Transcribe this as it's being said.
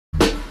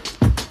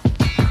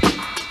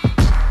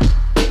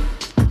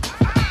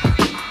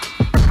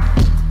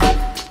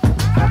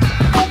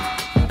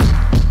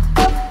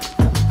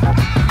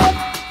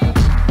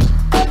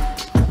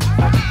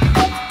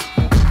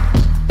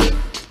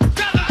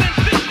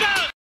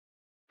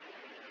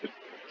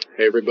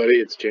Hey everybody,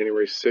 it's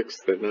January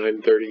 6th at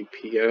 9:30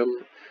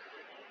 p.m.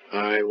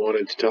 I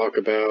wanted to talk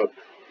about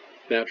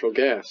natural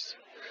gas.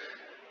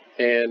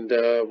 And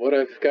what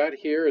I've got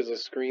here is a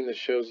screen that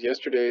shows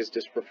yesterday's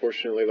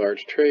disproportionately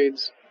large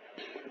trades.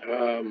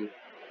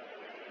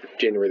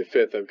 January the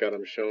 5th, I've got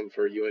them shown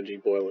for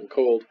UNG, boil, and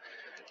cold.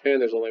 And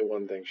there's only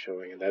one thing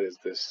showing, and that is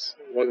this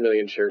 1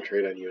 million share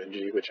trade on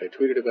UNG, which I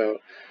tweeted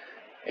about.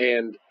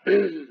 And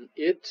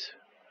it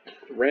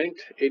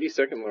ranked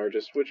 82nd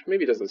largest, which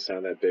maybe doesn't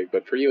sound that big,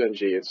 but for UNG,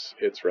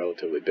 it's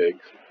relatively big.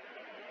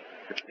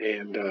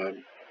 And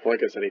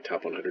like I said, a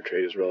top 100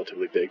 trade is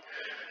relatively big.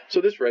 So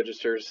this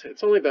registers.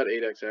 It's only about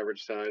 8x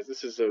average size.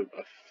 This is a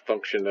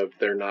function of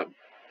there not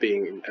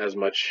being as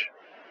much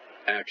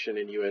action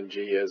in UNG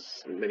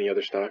as many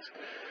other stocks.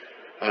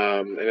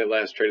 And it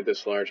last traded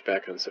this large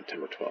back on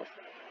September 12th.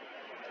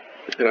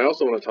 And I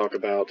also want to talk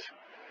about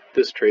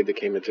this trade that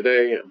came in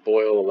today,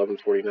 Boyle,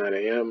 11:49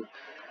 a.m.,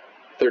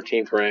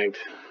 13th ranked,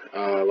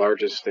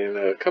 largest in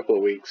a couple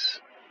of weeks,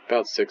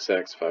 about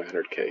 6x,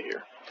 500K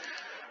here.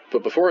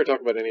 But before I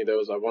talk about any of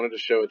those, I wanted to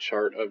show a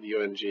chart of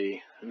UNG.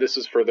 This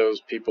is for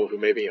those people who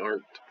maybe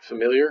aren't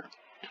familiar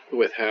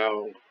with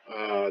how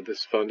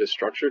this fund is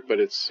structured, but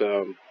it's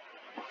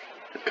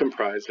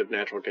comprised of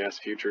natural gas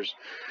futures.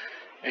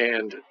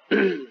 And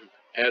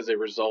as a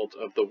result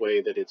of the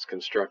way that it's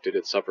constructed,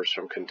 it suffers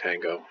from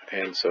contango.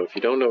 And so if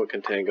you don't know what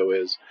contango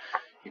is,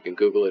 you can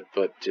Google it,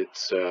 but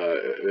it's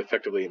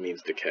effectively it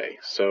means decay.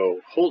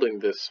 So holding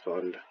this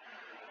fund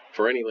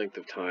for any length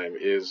of time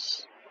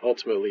is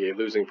ultimately a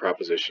losing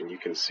proposition. You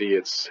can see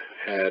it's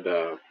had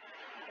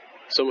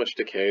so much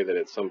decay that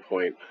at some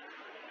point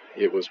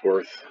it was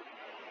worth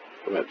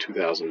about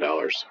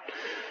 $2,000,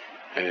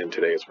 and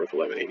today it's worth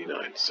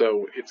 $11.89.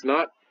 So it's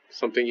not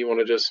something you want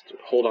to just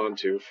hold on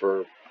to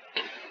for,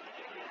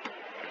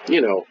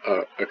 you know,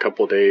 a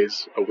couple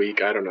days, a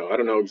week. I don't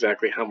know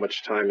exactly how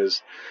much time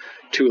is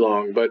too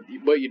long, but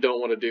what you don't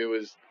want to do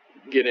is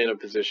get in a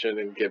position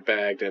and get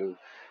bagged and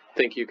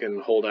think you can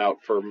hold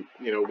out for,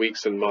 you know,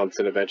 weeks and months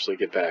and eventually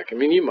get back. I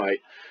mean, you might,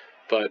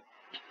 but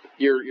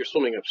you're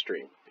swimming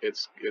upstream.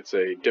 It's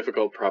a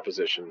difficult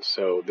proposition.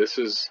 So this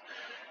is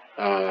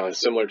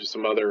similar to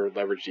some other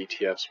leveraged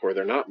ETFs where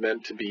they're not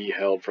meant to be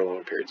held for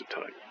long periods of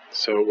time.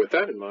 So with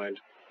that in mind,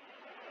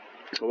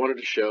 I wanted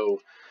to show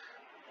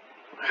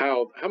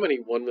how many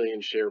 1 million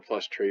share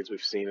plus trades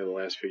we've seen in the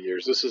last few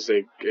years. This is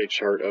a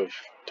chart of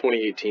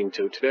 2018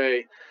 to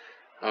today.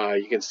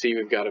 You can see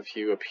we've got a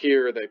few up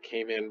here that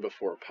came in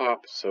before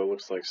pop, so it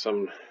looks like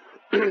some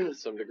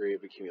degree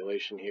of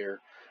accumulation here.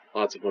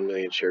 Lots of 1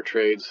 million share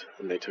trades,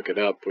 and they took it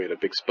up. We had a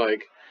big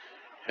spike,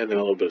 and then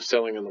a little bit of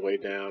selling on the way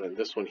down, and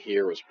this one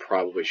here was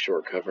probably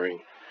short covering,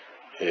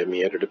 and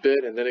meandered a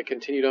bit, and then it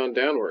continued on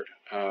downward.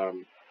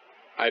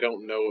 I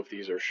don't know if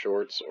these are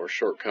shorts or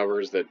short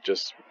covers that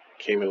just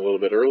came in a little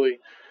bit early,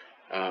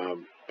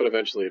 but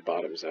eventually it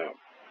bottoms out.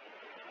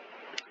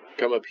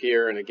 Come up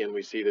here, and again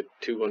we see the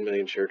 2 1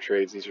 million share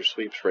trades. These are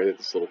sweeps right at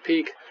this little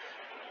peak.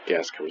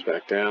 Gas comes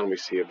back down. We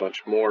see a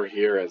bunch more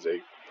here as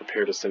they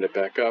prepare to send it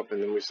back up,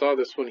 and then we saw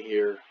this one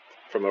here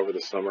from over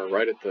the summer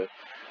right at the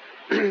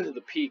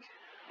the peak,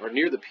 or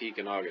near the peak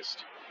in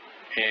August,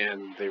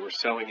 and they were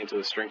selling into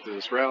the strength of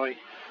this rally.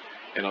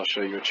 And I'll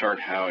show you a chart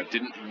how it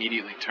didn't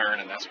immediately turn,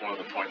 and that's one of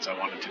the points I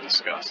wanted to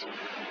discuss.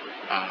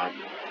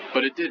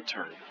 But it did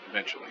turn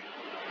eventually.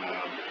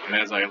 And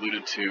as I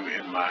alluded to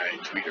in my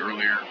tweet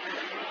earlier,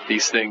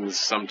 these things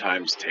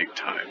sometimes take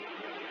time.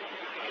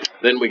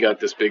 Then we got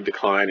this big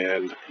decline,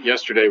 and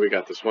yesterday we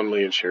got this 1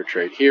 million share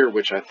trade here,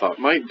 which I thought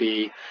might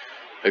be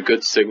a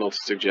good signal to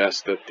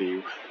suggest that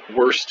the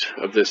worst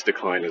of this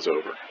decline is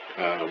over.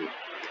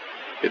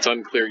 It's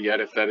unclear yet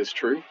if that is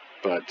true,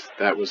 but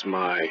that was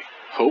my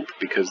hope,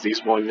 because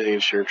these 1 million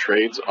share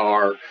trades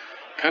are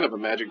kind of a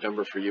magic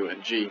number for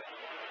UNG.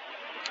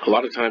 A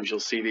lot of times you'll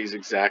see these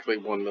exactly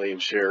 1 million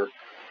share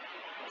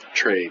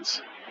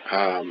trades.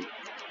 1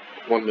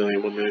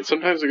 million, 1 million.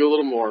 Sometimes they go a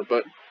little more,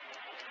 but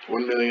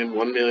 1 million,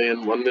 1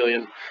 million, 1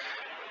 million.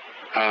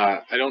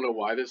 I don't know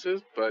why this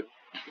is, but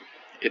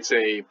it's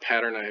a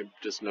pattern I've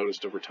just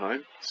noticed over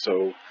time.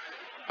 So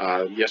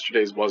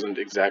yesterday's wasn't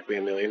exactly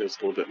a million. It was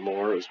a little bit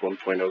more. It was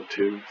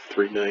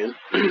 1.023 million.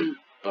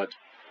 But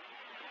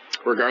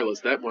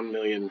regardless, that 1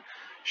 million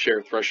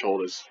share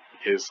threshold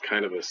is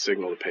kind of a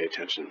signal to pay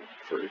attention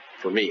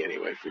for me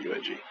anyway, for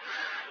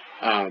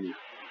UNG.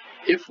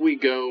 If we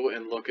go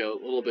and look a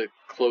little bit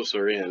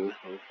closer in,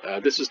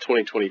 this is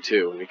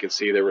 2022, and we can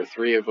see there were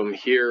 3 of them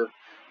here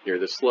near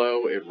this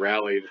low. It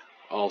rallied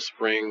all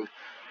spring,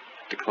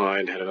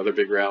 declined, had another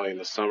big rally in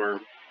the summer.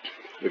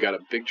 We got a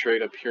big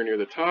trade up here near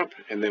the top,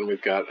 and then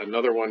we've got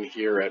another one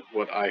here at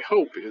what I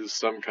hope is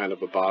some kind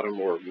of a bottom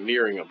or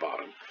nearing a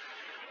bottom.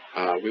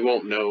 We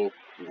won't know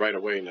right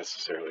away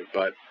necessarily,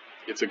 but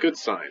it's a good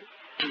sign,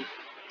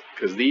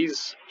 because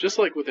these, just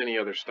like with any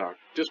other stock,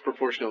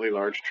 disproportionately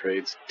large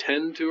trades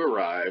tend to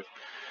arrive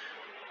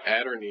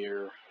at or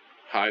near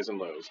highs and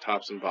lows,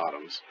 tops and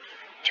bottoms,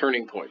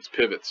 turning points,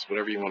 pivots,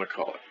 whatever you want to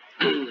call it.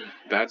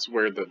 That's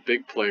where the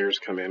big players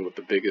come in with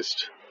the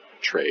biggest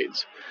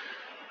trades.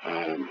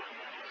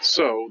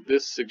 So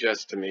this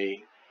suggests to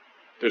me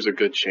there's a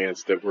good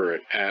chance that we're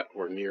at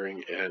or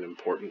nearing an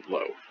important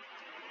low.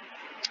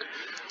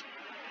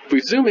 If we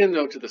zoom in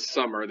though to the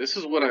summer, this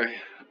is what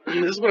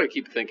I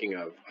keep thinking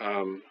of.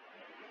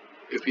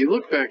 If you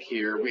look back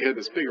here, we had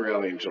this big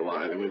rally in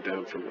July that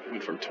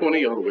went from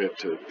 20 all the way up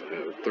to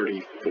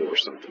 34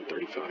 something,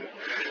 35,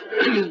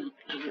 and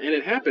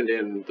it happened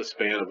in the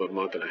span of a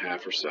month and a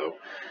half or so.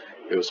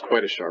 It was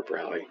quite a sharp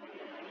rally.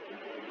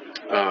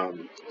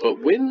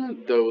 But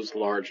when those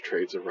large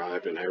trades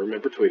arrived, and I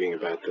remember tweeting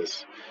about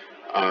this,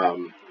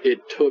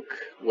 it took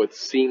what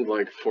seemed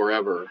like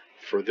forever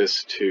for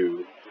this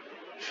to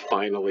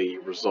finally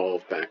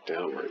resolve back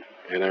downward.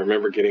 And I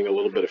remember getting a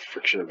little bit of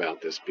friction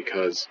about this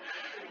because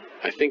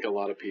I think a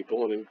lot of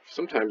people, and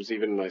sometimes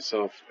even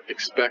myself,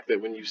 expect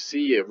that when you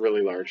see a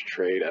really large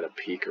trade at a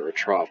peak or a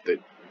trough, that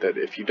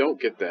if you don't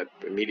get that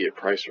immediate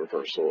price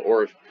reversal,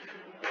 or if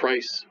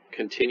price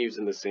continues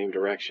in the same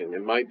direction,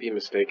 it might be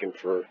mistaken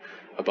for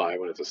a buy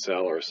when it's a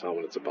sell or a sell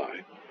when it's a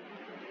buy.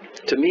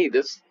 To me,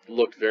 this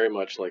looked very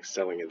much like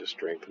selling into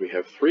strength. We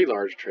have three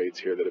large trades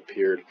here that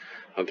appeared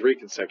on 3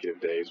 consecutive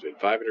days. We had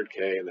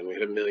 500K, and then we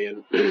had 1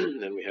 million,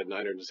 and then we had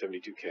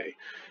 972K.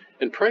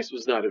 And price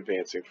was not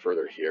advancing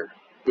further here,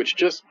 which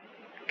just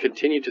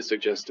continued to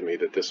suggest to me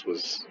that this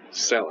was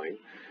selling.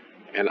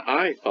 And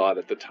I thought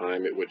at the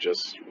time it would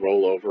just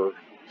roll over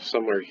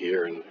somewhere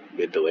here in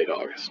mid to late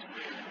August.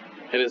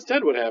 And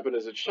instead what happened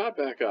is it shot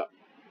back up,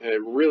 and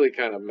it really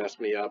kind of messed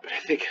me up.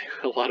 I think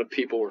a lot of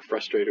people were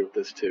frustrated with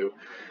this too,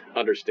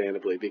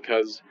 understandably,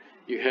 because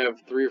you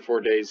have 3 or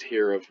 4 days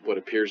here of what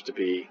appears to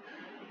be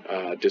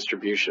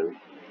distribution,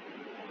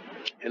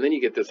 and then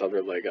you get this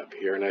other leg up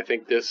here. And I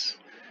think this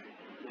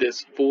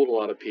fooled a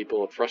lot of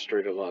people, it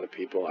frustrated a lot of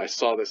people. I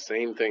saw the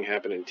same thing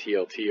happen in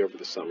TLT over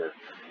the summer.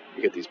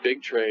 You get these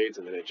big trades,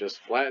 and then it just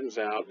flattens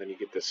out, and then you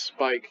get this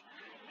spike,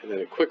 and then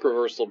a quick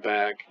reversal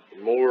back,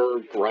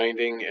 more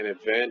grinding, and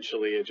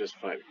eventually it just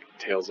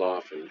tails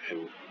off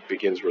and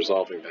begins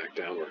resolving back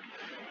downward.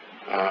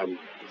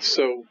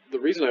 So the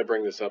reason I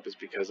bring this up is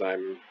because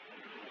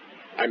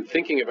I'm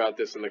thinking about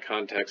this in the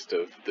context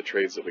of the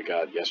trades that we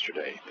got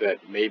yesterday,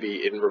 that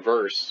maybe in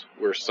reverse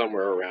we're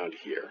somewhere around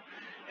here,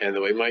 and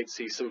that we might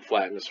see some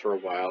flatness for a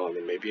while, and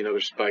then maybe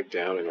another spike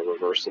down and a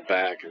reversal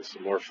back and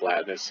some more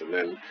flatness, and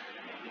then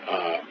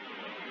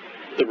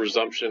the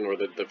resumption or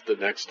the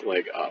next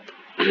leg up.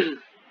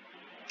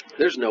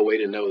 There's no way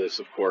to know this,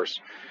 of course,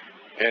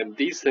 and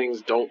these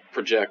things don't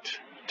project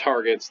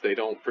targets, they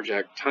don't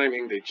project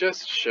timing, they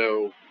just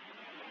show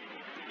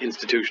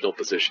institutional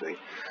positioning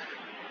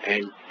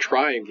and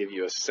try and give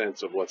you a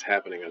sense of what's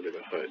happening under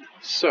the hood.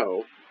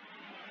 So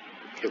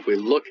if we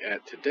look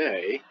at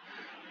today,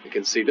 you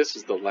can see this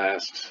is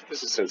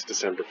since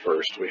December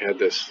 1st. We had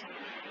this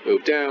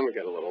move down, we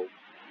got a little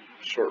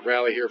short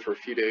rally here for a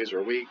few days or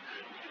a week.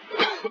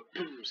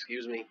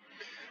 Excuse me.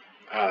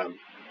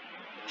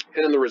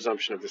 And then the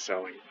resumption of the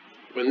selling.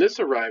 When this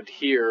arrived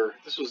here,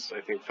 this was,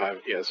 I think,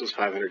 this was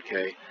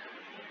 500K,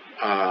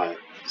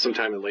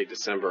 sometime in late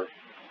December.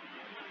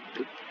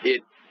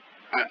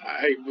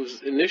 I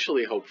was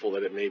initially hopeful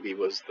that it maybe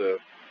was the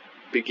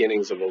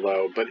beginnings of a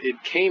low, but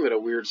it came at a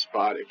weird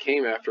spot. It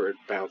came after it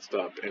bounced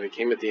up, and it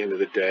came at the end of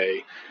the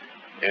day,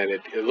 and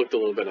it looked a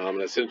little bit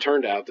ominous. And it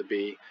turned out to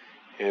be,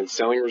 and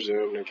selling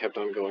resumed and kept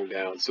on going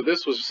down. So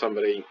this was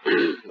somebody,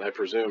 I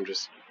presume,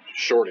 just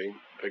shorting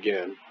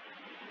again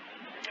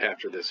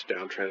after this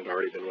downtrend had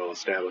already been well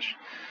established.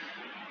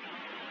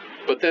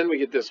 But then we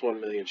get this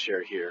 1 million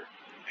share here,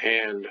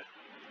 and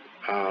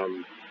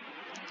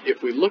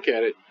if we look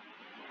at it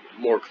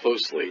more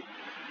closely,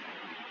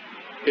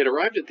 it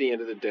arrived at the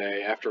end of the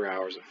day after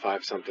hours at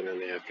 5 something in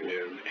the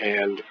afternoon,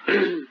 and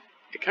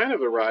it kind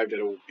of arrived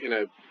in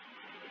a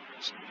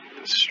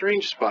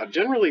strange spot.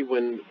 Generally,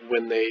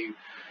 when they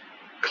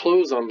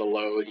close on the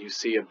low and you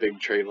see a big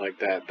trade like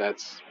that,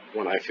 that's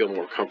when I feel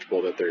more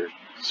comfortable that they're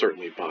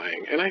certainly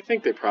buying. And I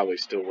think they probably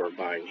still were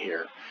buying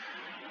here.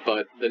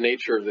 But the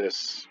nature of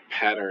this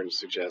pattern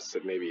suggests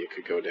that maybe it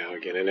could go down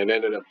again, and it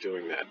ended up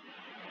doing that.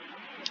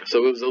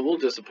 So it was a little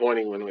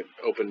disappointing when it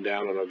opened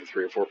down another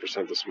 3 or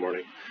 4% this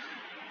morning,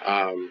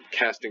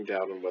 casting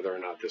doubt on whether or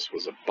not this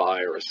was a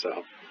buy or a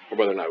sell, or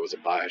whether or not it was a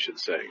buy, I should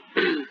say.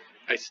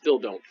 I still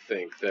don't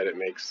think that it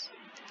makes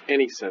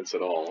any sense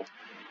at all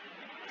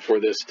for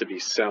this to be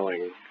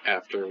selling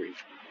after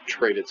we've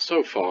traded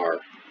so far.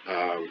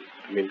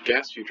 I mean,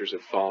 gas futures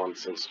have fallen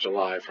since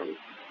July from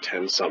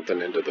 10 something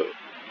into the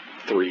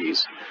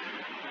 3s.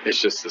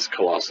 It's just this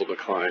colossal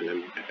decline,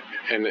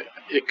 and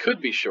it could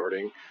be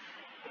shorting.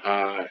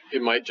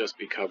 It might just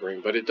be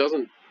covering, but it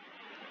doesn't.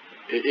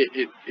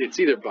 It's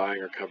either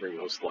buying or covering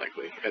most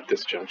likely at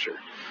this juncture.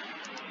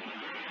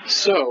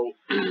 So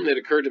it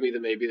occurred to me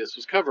that maybe this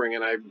was covering,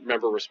 and I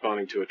remember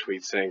responding to a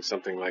tweet saying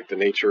something like, the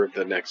nature of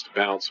the next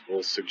bounce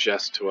will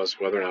suggest to us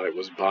whether or not it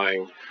was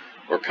buying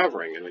or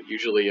covering. And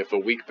usually if a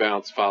weak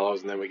bounce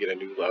follows and then we get a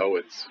new low,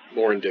 it's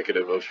more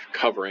indicative of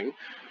covering.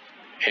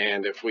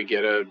 And if we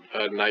get a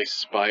nice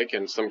spike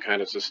and some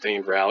kind of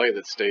sustained rally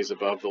that stays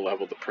above the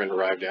level the print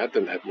arrived at,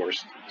 then that more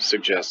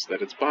suggests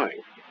that it's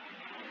buying.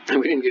 and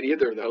we didn't get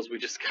either of those. We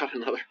just got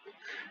another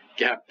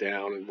gap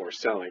down and more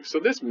selling. So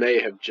this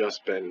may have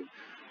just been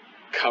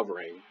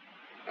covering.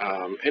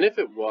 And if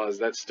it was,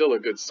 that's still a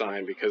good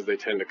sign, because they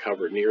tend to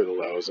cover near the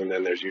lows, and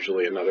then there's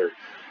usually another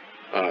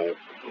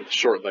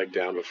short leg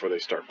down before they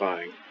start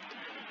buying.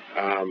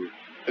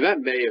 And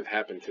that may have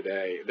happened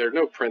today. There are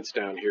no prints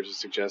down here to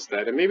suggest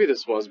that, and maybe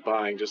this was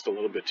buying just a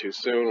little bit too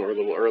soon or a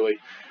little early.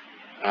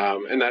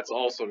 And that's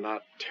also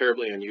not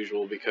terribly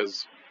unusual,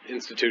 because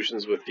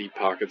institutions with deep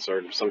pockets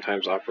are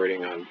sometimes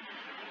operating on,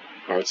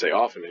 or I would say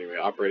often anyway,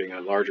 operating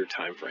on larger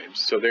time frames.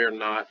 So they're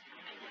not,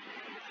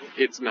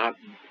 it's not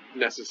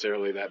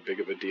necessarily that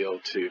big of a deal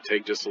to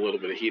take just a little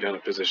bit of heat on a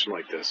position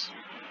like this.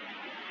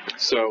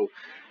 So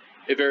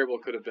a variable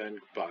could have been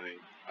buying.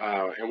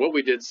 And what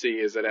we did see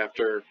is that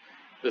after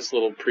this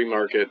little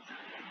pre-market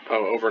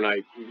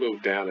overnight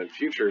move down in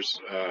futures,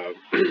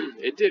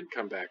 it did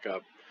come back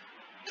up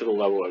to the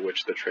level at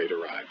which the trade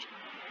arrived.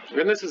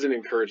 And this is an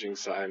encouraging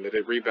sign that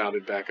it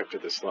rebounded back up to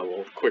this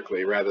level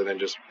quickly, rather than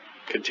just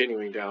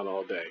continuing down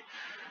all day.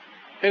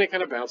 And it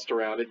kind of bounced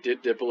around. It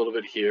did dip a little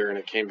bit here, and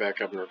it came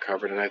back up and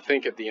recovered. And I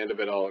think at the end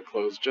of it all, it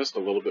closed just a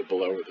little bit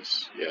below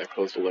this. Yeah, it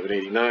closed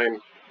 1189,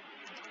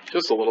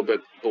 just a little bit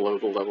below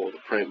the level of the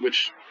print,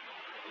 which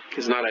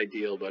is not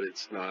ideal, but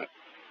it's not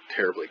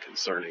terribly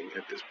concerning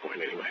at this point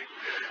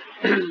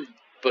anyway.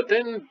 But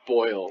then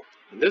Boyle,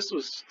 this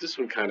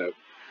one kind of,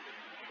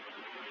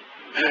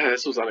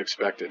 this was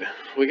unexpected.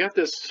 We got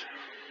this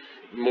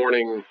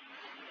morning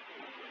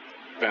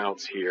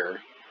bounce here,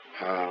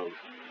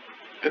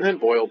 and then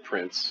Boyle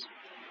prints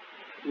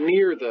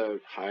near the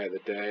high of the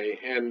day,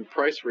 and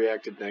price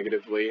reacted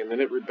negatively, and then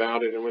it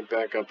rebounded and went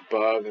back up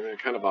above, and then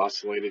it kind of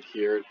oscillated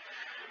here.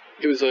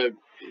 It was a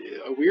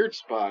weird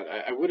spot.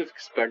 I would have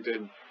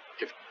expected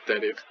if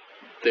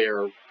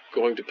they're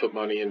going to put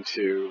money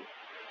into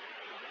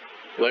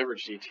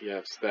leveraged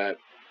ETFs, that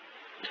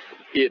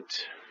it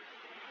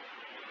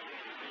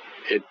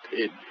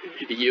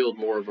yield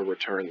more of a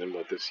return than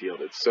what this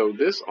yielded. So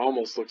this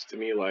almost looks to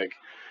me like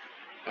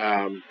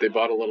they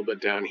bought a little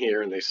bit down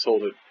here and they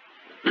sold it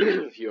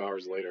a few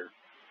hours later.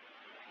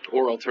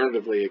 Or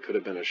alternatively, it could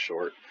have been a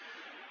short.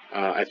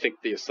 I think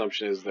the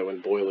assumption is that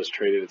when Boyle is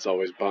traded, it's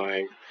always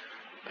buying.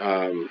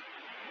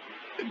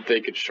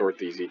 They could short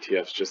these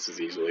ETFs just as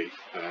easily.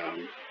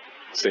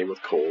 Same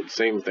with KOLD,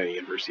 same with any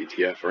inverse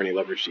ETF or any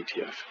leveraged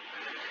ETF.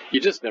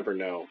 You just never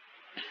know.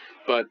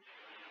 But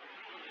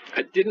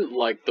I didn't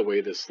like the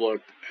way this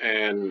looked,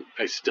 and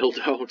I still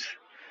don't.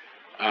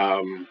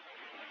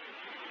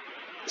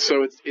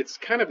 So it's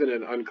kind of in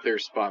an unclear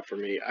spot for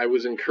me. I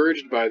was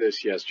encouraged by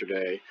this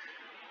yesterday.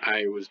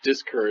 I was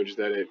discouraged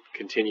that it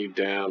continued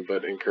down,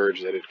 but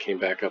encouraged that it came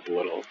back up a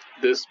little.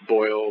 This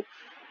Boyle,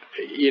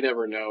 you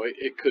never know.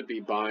 It could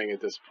be buying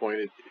at this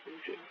point.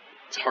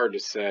 It's hard to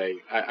say.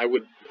 I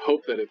would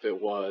hope that if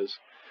it was,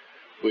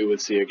 we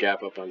would see a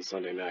gap up on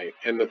Sunday night.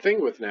 And the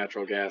thing with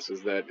natural gas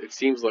is that it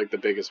seems like the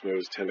biggest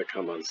moves tend to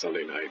come on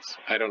Sunday nights.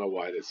 I don't know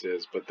why this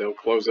is, but they'll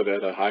close it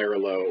at a higher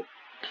low,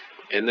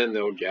 and then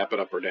they'll gap it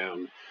up or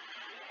down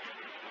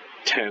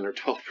 10 or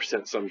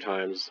 12%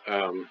 sometimes.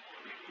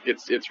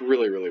 It's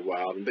really, really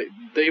wild.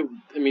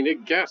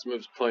 Gas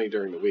moves plenty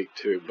during the week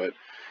too, but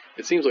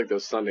it seems like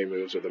those Sunday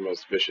moves are the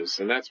most vicious,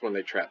 and that's when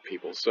they trap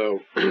people.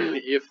 So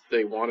if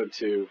they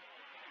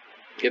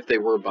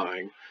were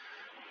buying,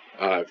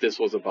 if this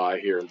was a buy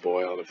here in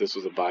Boyle, and if this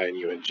was a buy in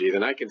UNG,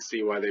 then I can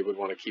see why they would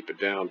want to keep it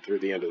down through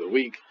the end of the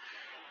week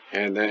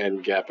and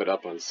then gap it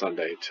up on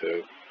Sunday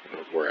to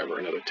wherever,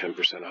 another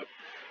 10%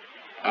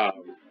 up.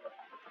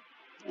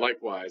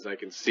 Likewise, I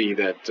can see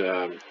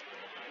that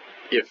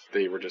if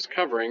they were just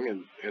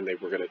covering and they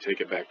were going to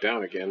take it back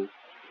down again,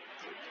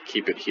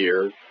 keep it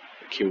here,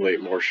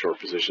 accumulate more short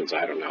positions.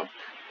 I don't know.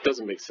 It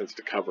doesn't make sense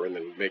to cover and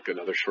then make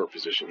another short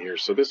position here.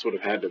 So this would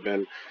have had to have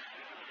been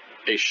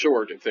a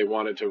short if they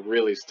wanted to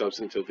really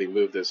substantively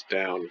move this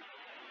down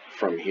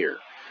from here.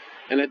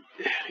 And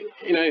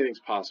anything's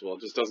possible.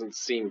 It just doesn't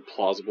seem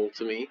plausible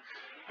to me.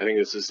 I think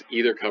this is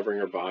either covering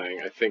or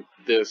buying. I think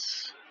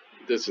this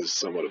is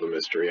somewhat of a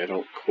mystery. I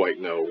don't quite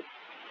know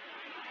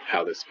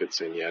how this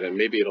fits in yet, and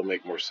maybe it'll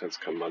make more sense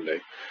come Monday.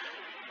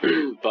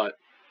 But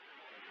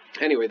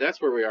anyway,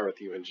 that's where we are with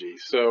UNG.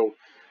 So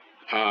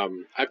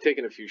I've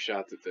taken a few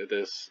shots at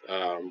this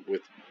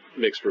with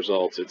mixed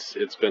results.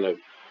 It's been a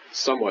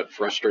somewhat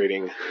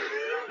frustrating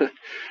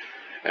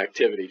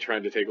activity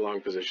trying to take long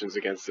positions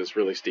against this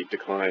really steep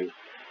decline.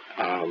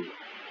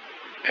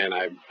 And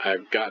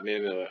I've gotten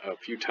in a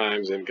few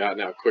times and gotten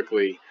out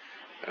quickly.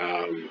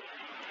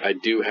 I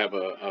do have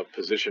a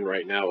position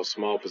right now, a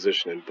small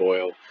position in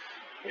Boyle,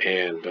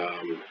 and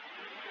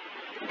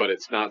but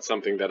it's not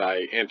something that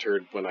I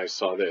entered when I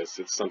saw this.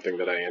 It's something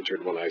that I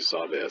entered when I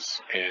saw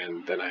this,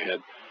 and then I had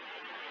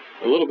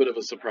a little bit of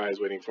a surprise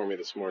waiting for me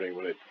this morning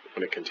when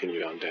it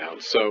continued on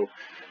down. So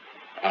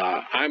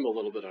I'm a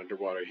little bit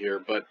underwater here,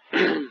 but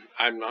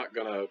I'm not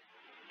gonna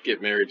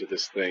get married to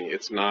this thing.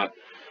 It's not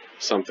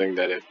something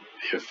that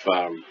if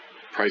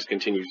price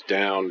continues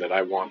down that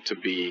I want to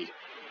be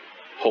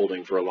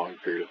holding for a long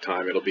period of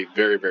time. It'll be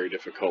very, very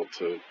difficult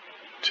to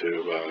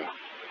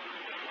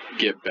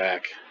get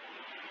back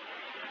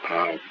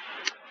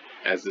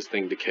as this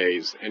thing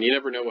decays. And you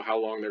never know how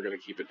long they're going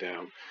to keep it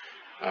down.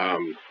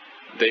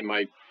 They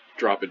might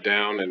drop it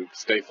down and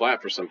stay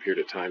flat for some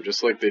period of time,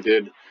 just like they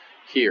did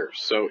here.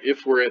 So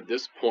if we're at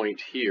this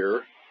point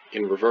here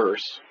in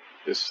reverse,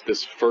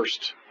 this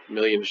first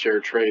million share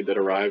trade that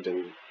arrived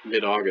in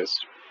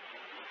mid-August,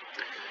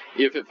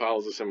 if it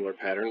follows a similar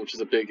pattern, which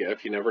is a big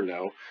if, you never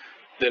know,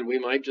 then we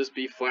might just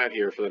be flat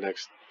here for the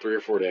next 3 or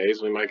 4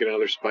 days. We might get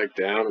another spike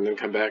down and then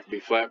come back and be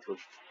flat for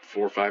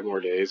 4 or 5 more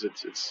days.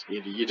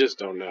 You just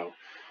don't know.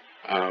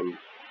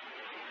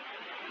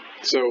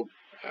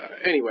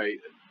 Anyway,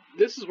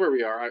 this is where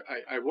we are.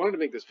 I wanted to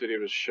make this video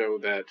to show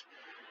that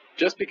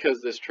just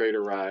because this trade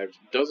arrived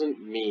doesn't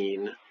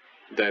mean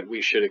that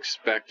we should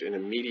expect an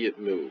immediate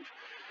move,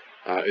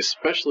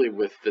 especially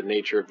with the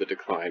nature of the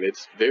decline.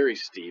 It's very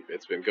steep.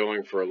 It's been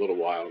going for a little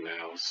while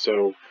now.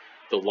 So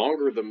the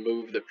longer the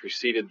move that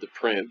preceded the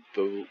print,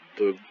 the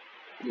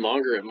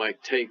longer it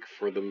might take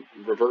for the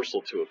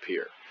reversal to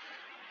appear.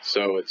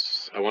 So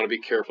I want to be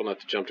careful not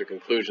to jump to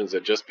conclusions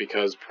that just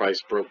because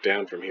price broke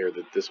down from here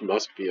that this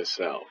must be a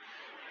sell.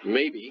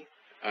 Maybe.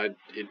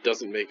 It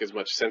doesn't make as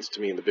much sense to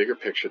me in the bigger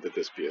picture that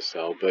this be a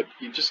sell, but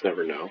you just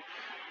never know.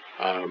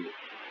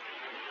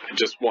 I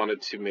just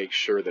wanted to make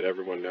sure that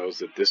everyone knows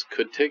that this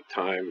could take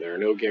time. There are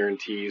no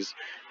guarantees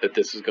that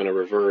this is going to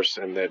reverse,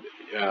 and that,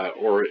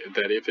 or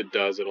that if it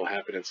does, it'll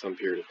happen in some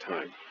period of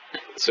time.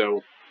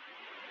 So,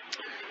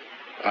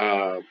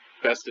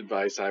 best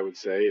advice I would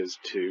say is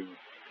to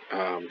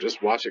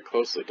just watch it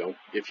closely.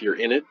 If you're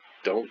in it,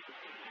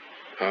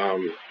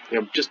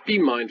 just be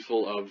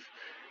mindful of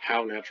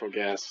how natural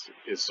gas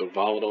is so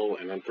volatile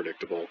and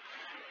unpredictable,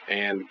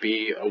 and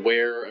be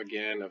aware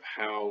again of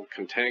how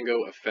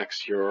contango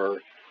affects your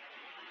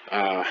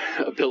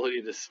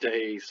ability to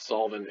stay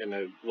solvent in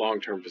a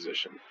long-term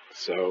position.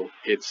 So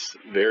it's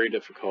very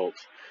difficult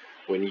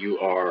when you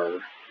are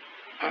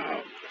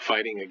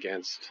fighting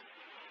against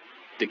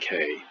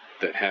decay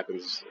that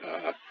happens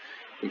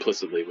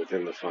implicitly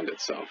within the fund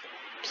itself.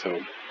 So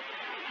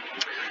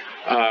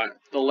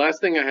the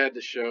last thing I had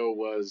to show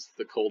was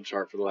the KOLD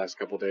chart for the last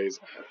couple of days.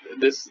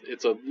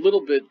 It's a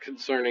little bit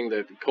concerning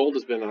that KOLD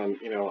has been on,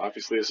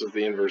 obviously this is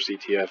the inverse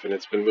ETF, and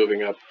it's been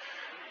moving up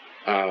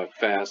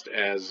fast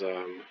as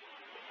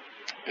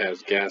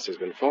gas has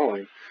been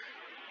falling.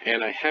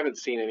 And I haven't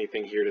seen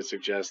anything here to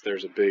suggest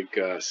there's a big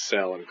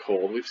sell in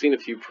KOLD. We've seen a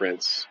few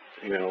prints,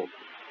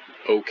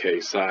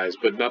 okay size,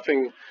 but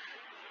nothing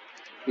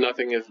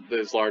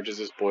as large as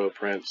this Boyle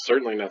print,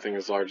 certainly nothing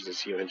as large as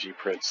this UNG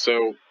print.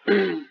 So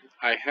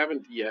I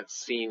haven't yet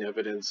seen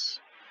evidence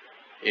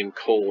in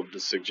KOLD to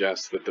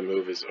suggest that the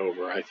move is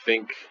over. I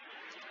think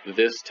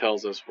this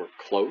tells us we're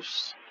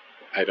close.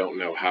 I don't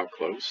know how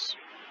close.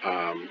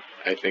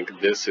 I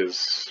think this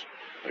is,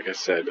 like I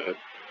said,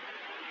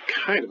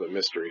 kind of a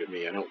mystery to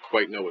me. I don't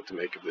quite know what to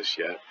make of this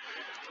yet.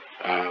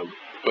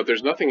 But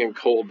there's nothing in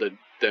KOLD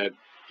that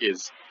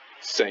is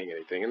saying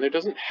anything, and there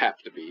doesn't have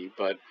to be,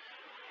 but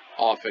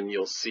often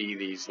you'll see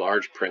these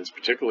large prints,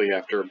 particularly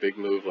after a big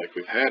move like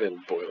we've had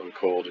in Boyle and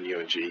KOLD and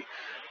UNG.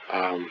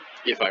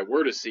 If I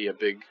were to see a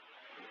big,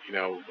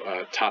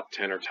 top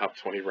 10 or top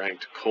 20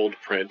 ranked KOLD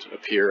print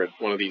appear at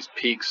one of these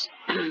peaks,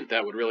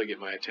 that would really get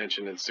my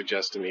attention and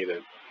suggest to me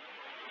that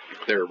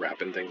they're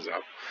wrapping things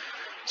up.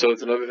 So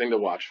it's another thing to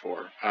watch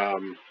for.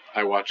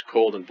 I watch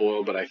KOLD and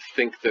Boyle, but I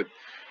think that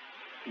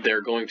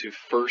they're going to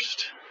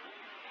first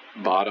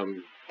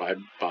bottom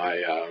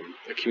by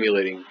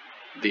accumulating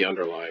the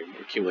underlying,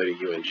 accumulating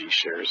UNG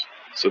shares.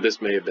 So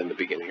this may have been the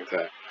beginning of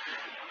that.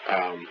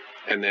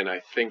 And then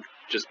I think,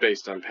 just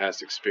based on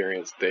past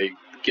experience, they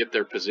get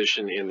their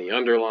position in the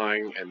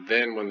underlying, and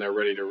then when they're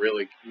ready to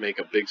really make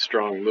a big,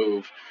 strong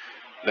move,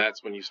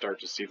 that's when you start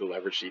to see the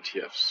leveraged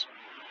ETFs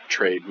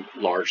trade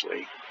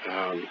largely.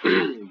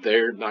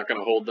 They're not going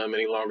to hold them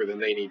any longer than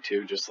they need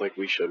to, just like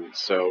we shouldn't.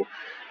 So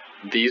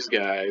these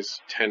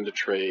guys tend to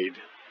trade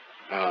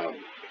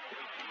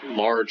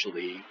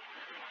largely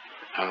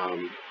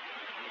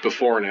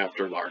before and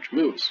after large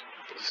moves.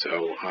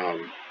 So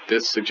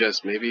this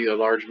suggests maybe a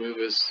large move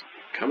is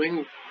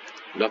coming.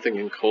 Nothing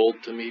in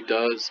KOLD to me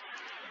does.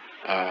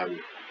 I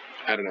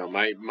don't know.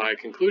 My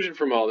conclusion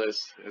from all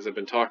this, as I've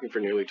been talking for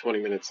nearly 20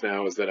 minutes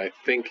now, is that I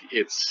think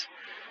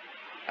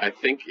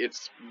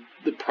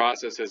the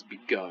process has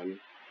begun.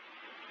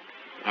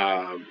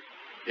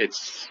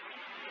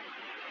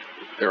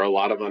 There are a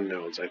lot of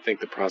unknowns. I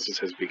think the process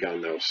has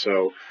begun, though.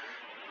 So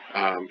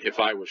if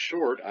I was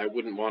short, I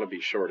wouldn't want to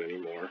be short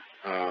anymore.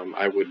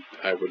 I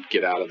would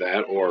get out of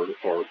that, or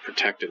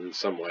protect it in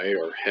some way,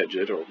 or hedge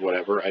it, or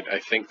whatever. I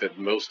think that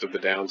most of the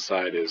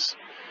downside is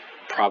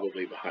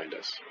probably behind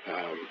us.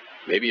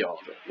 Maybe all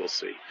of it. We'll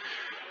see.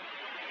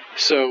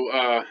 So,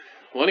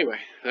 well, anyway,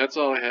 that's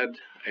all I had.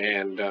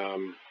 And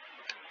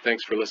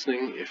thanks for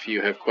listening. If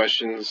you have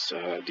questions,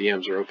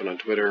 DMs are open on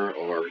Twitter,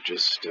 or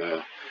just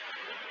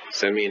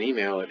send me an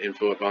email at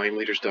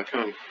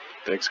info@volumeleaders.com.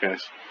 Thanks,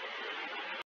 guys.